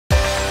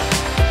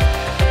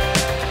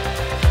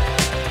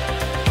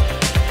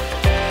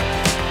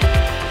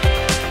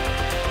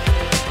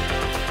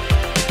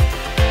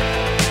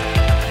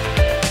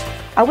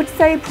I would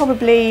say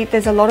probably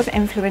there's a lot of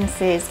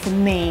influences for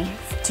me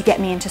to get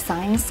me into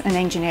science and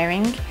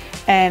engineering.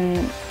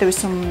 There were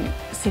some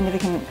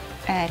significant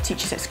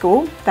teachers at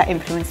school that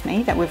influenced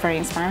me, that were very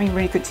inspiring,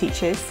 really good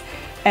teachers.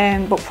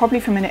 But probably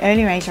from an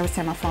earlier age, I would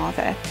say my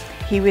father.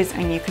 He was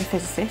a nuclear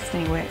physicist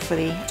and he worked for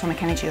the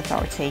Atomic Energy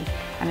Authority,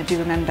 and I do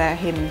remember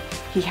him,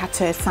 he had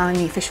to sign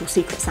the Official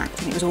Secrets Act,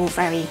 and it was all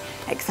very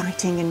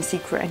exciting and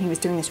secret, and he was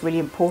doing this really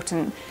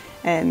important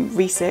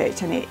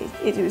research, and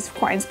it was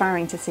quite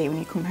inspiring to see when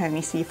you come home,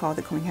 you see your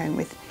father coming home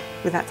with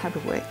that type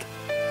of work.